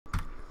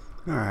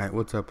Alright,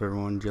 what's up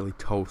everyone? Jelly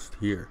Toast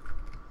here.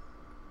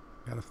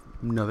 Got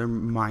another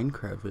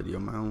Minecraft video,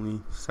 my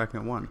only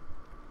second one.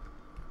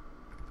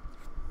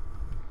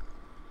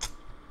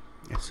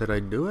 I said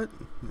I'd do it,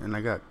 and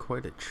I got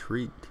quite a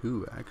treat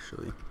too,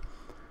 actually.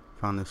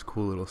 Found this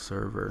cool little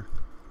server.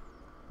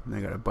 And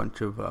they got a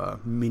bunch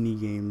of mini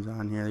games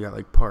on here. They got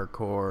like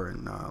parkour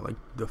and like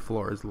the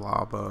floor is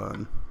lava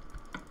and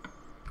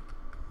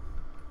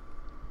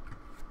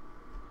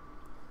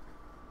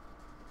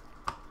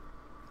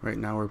right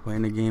now we're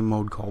playing a game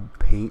mode called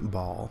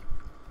Paintball.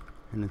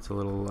 And it's a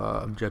little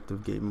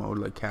objective game mode,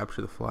 like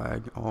capture the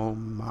flag. Oh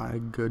my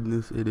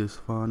goodness, it is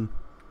fun.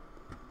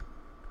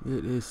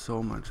 It is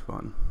so much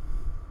fun.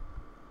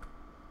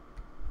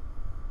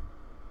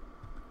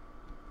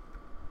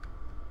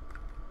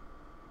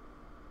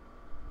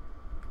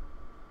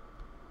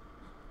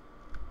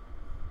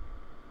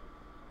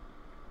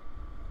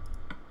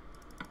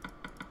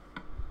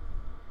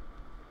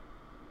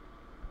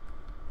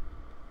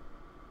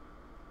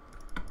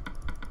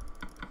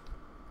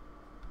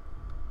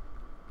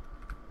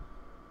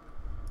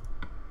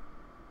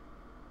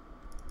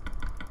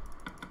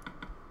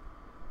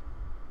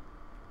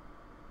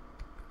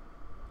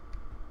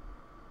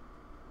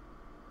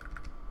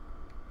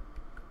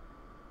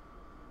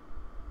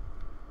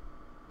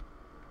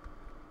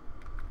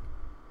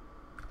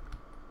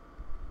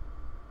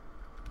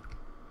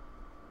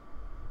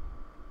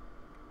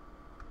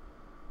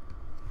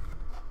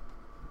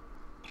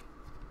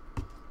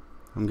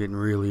 I'm getting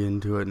really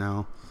into it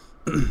now.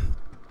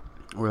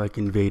 We're like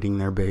invading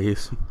their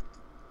base.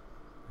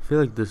 I feel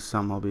like this is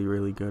something I'll be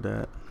really good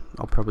at.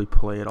 I'll probably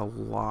play it a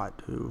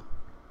lot too.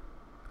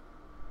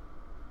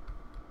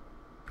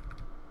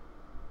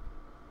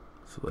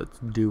 So let's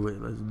do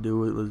it. Let's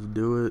do it. Let's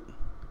do it.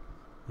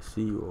 I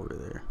see you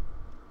over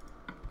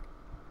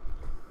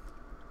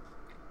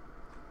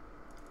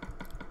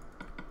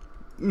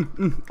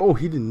there. Oh,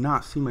 he did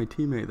not see my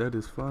teammate. That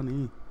is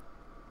funny.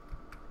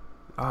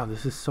 Ah,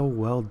 this is so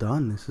well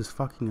done. This is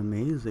fucking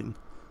amazing.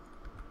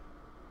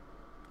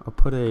 I'll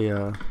put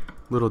a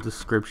little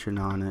description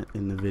on it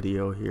in the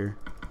video here.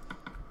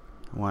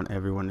 I want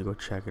everyone to go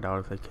check it out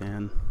if they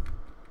can.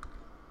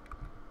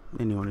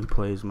 Anyone who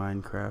plays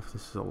Minecraft,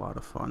 this is a lot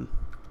of fun.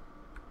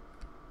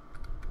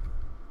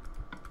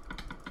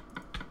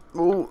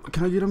 Oh,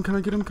 can I get him? Can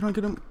I get him? Can I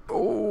get him?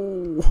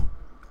 Oh!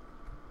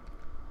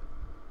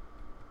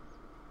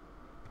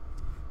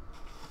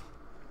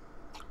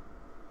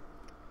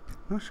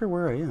 Not sure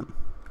where I am.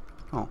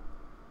 Oh.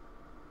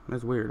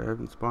 That's weird. I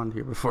haven't spawned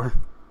here before.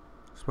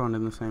 Spawned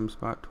in the same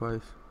spot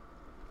twice.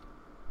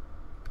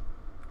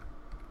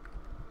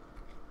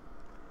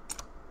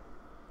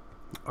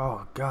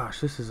 Oh gosh,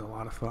 this is a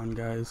lot of fun,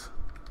 guys.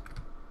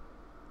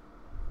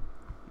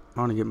 I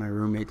want to get my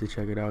roommate to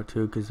check it out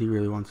too, because he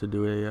really wants to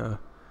do a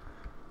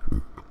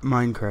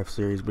Minecraft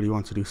series, but he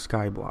wants to do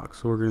Skyblock.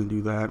 So we're going to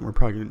do that, and we're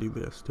probably going to do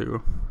this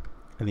too.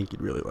 I think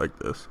he'd really like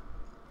this.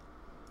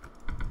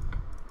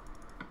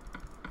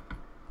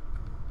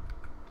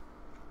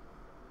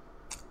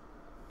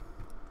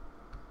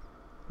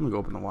 I'm gonna go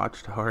open the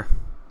watchtower.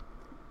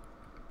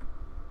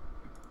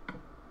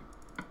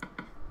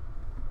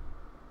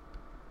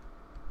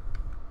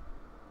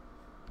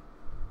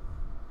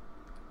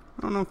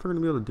 I don't know if we're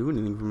gonna be able to do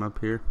anything from up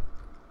here.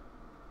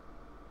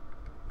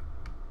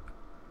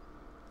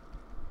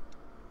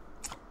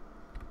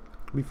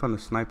 It'd be fun to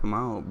snipe him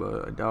out,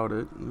 but I doubt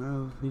it.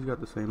 Well, he's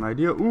got the same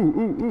idea. Ooh,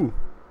 ooh, ooh.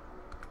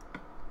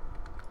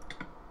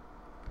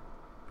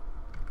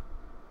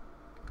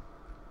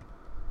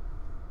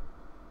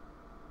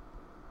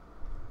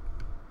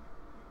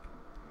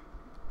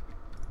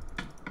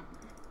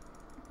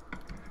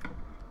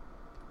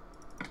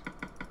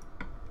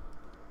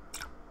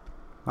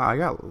 Wow, I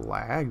got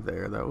lag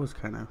there. That was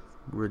kind of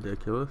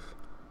ridiculous.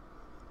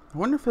 I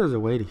wonder if there's a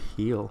way to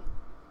heal.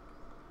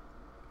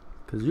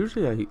 Because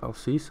usually I'll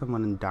see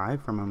someone and die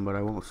from him, but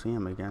I won't see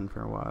him again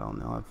for a while,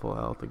 and they'll have full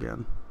health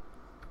again.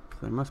 So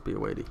there must be a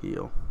way to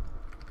heal.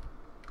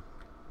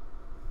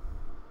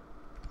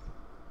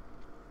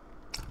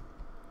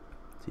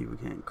 See if we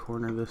can't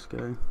corner this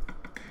guy.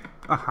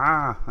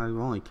 Aha! I've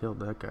only killed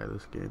that guy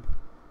this game.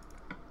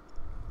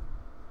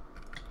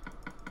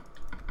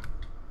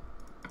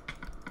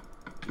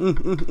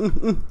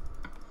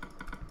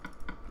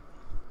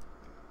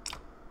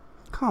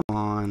 Come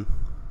on.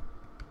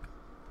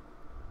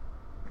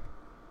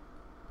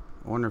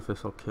 I wonder if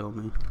this will kill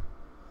me.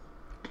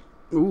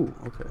 Ooh,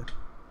 okay.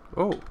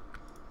 Oh.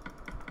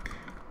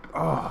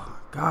 Oh,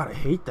 God, I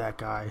hate that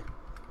guy.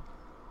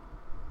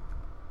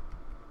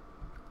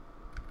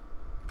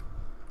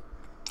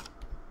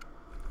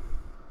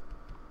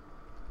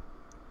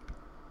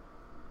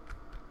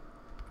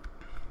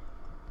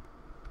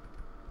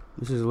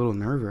 This is a little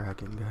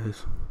nerve-wracking,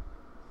 guys.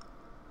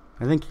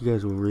 I think you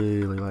guys will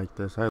really like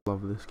this. I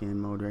love this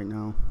game mode right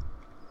now.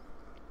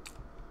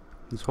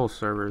 This whole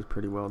server is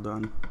pretty well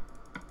done.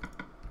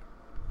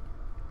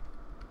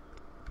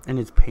 And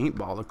it's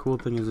paintball. The cool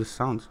thing is this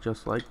sounds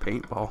just like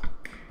paintball.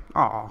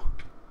 Aw.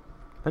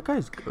 That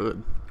guy's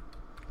good.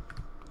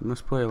 You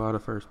must play a lot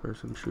of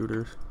first-person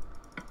shooters.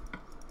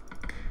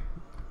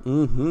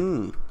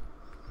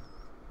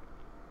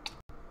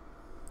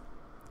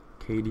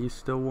 KD's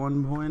still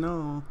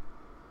 1.0.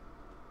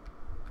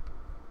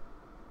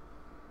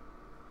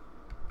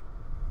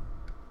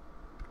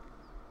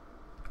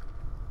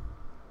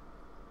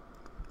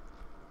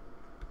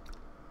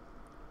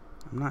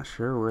 I'm not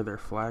sure where their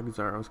flags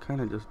are. I was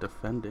kind of just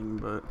defending,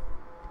 but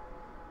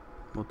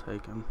we'll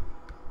take them.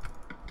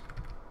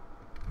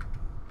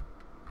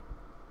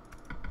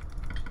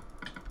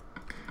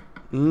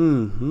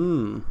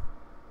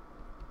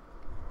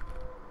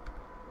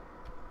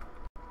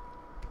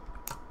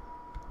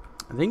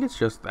 I think it's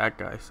just that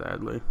guy,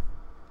 sadly.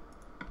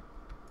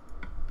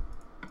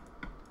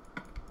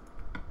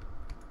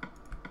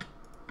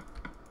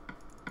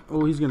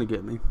 Oh, he's gonna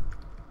get me.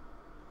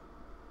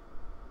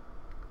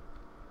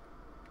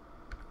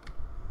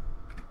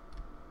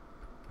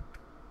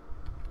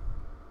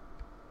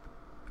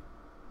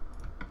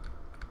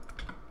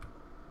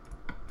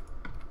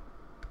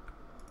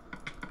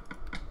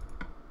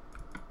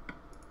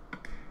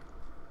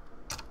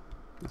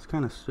 That's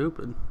kind of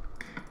stupid.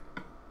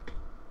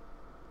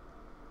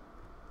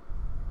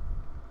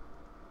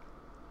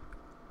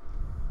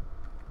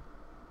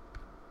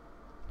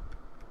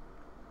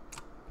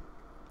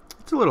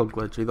 It's a little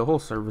glitchy. The whole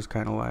server's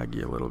kind of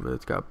laggy a little bit.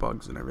 It's got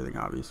bugs and everything,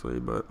 obviously,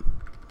 but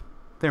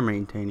they're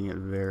maintaining it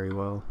very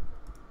well.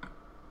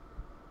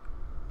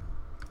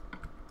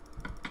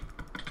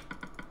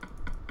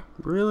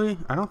 Really?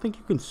 I don't think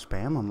you can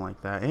spam him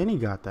like that. And he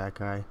got that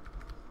guy.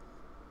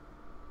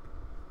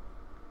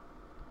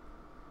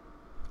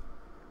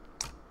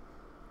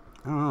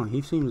 I don't know.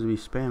 He seems to be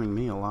spamming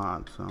me a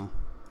lot, so.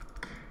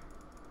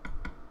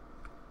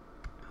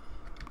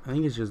 I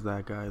think it's just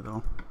that guy,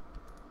 though.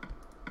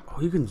 Oh,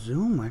 you can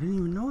zoom. I didn't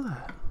even know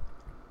that.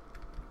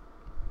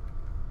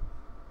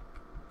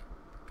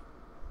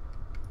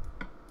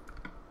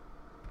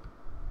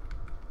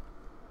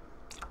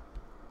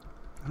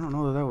 I don't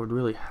know that that would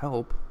really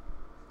help.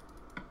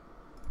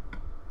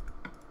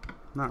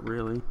 Not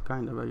really.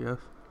 Kind of, I guess.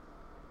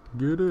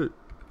 Get it?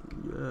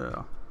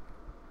 Yeah.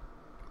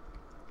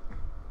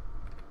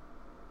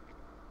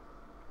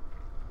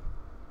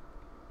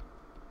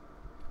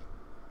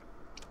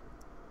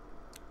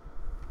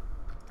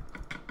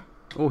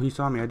 Oh, he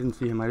saw me. I didn't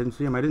see him. I didn't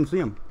see him. I didn't see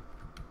him.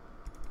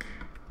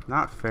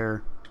 Not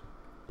fair.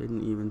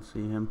 Didn't even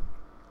see him.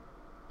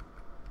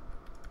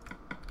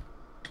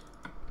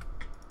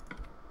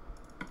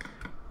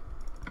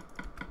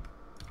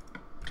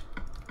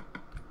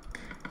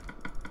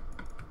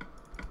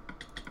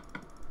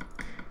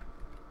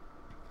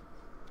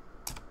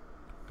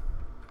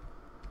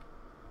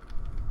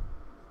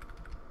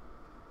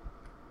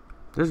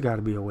 There's got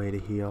to be a way to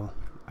heal,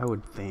 I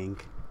would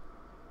think.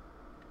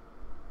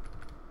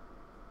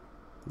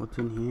 What's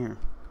in here?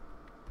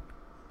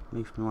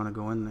 Makes me want to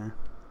go in there.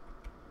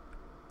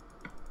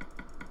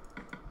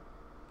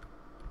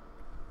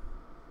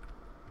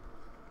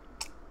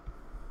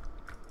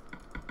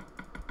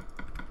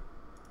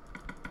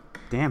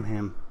 Damn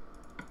him.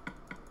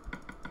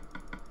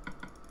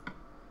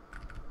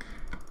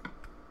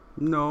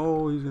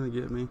 No, he's gonna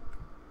get me.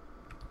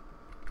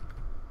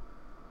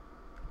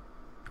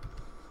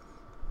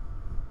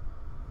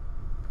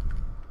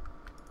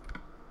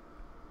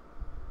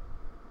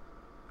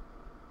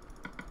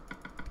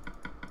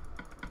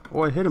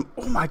 Oh, I hit him.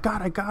 Oh my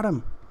god, I got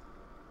him.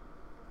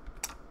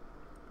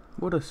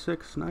 What a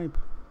sick snipe.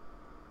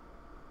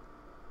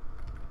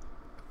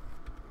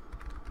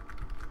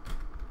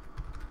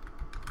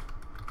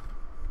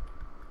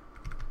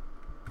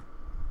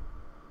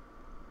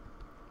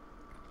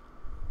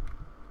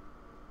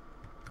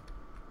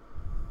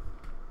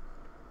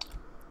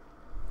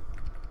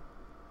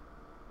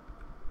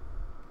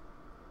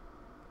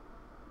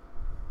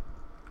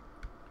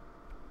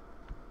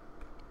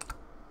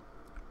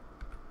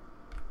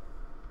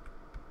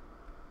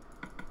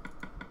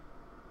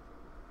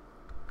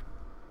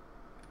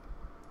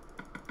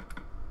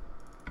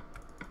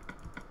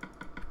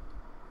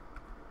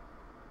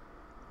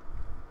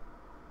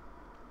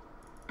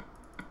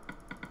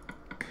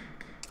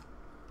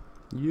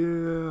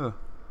 Yeah.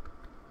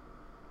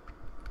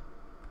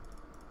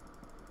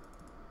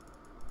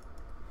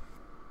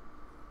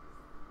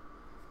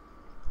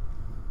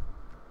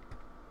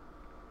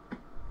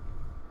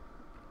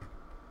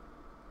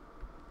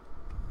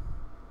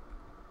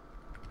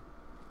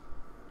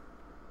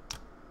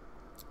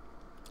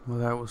 Well,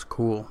 that was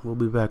cool. We'll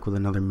be back with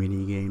another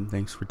mini game.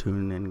 Thanks for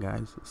tuning in,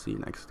 guys. See you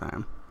next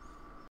time.